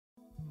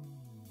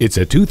It's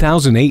a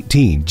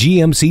 2018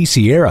 GMC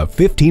Sierra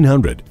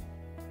 1500.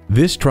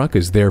 This truck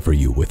is there for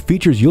you with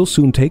features you'll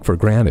soon take for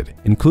granted,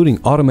 including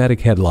automatic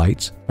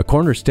headlights, a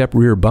corner step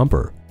rear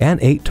bumper,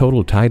 and 8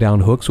 total tie-down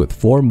hooks with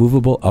 4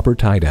 movable upper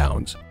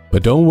tie-downs.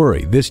 But don't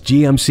worry, this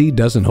GMC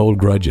doesn't hold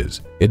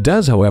grudges. It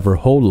does, however,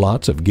 hold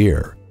lots of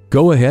gear.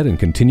 Go ahead and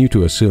continue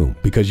to assume,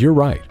 because you're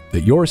right,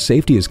 that your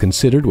safety is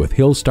considered with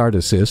Hill Start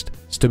Assist,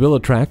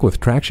 StabiliTrak with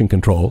traction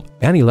control,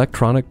 and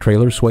electronic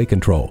trailer sway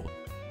control.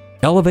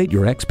 Elevate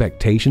your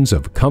expectations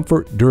of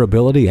comfort,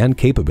 durability, and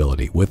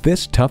capability with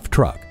this tough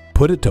truck.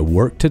 Put it to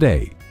work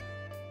today.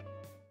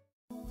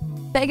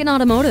 Fagan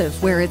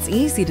Automotive, where it's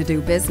easy to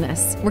do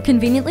business. We're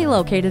conveniently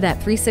located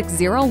at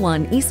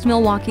 3601 East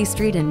Milwaukee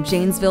Street in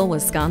Janesville,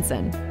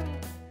 Wisconsin.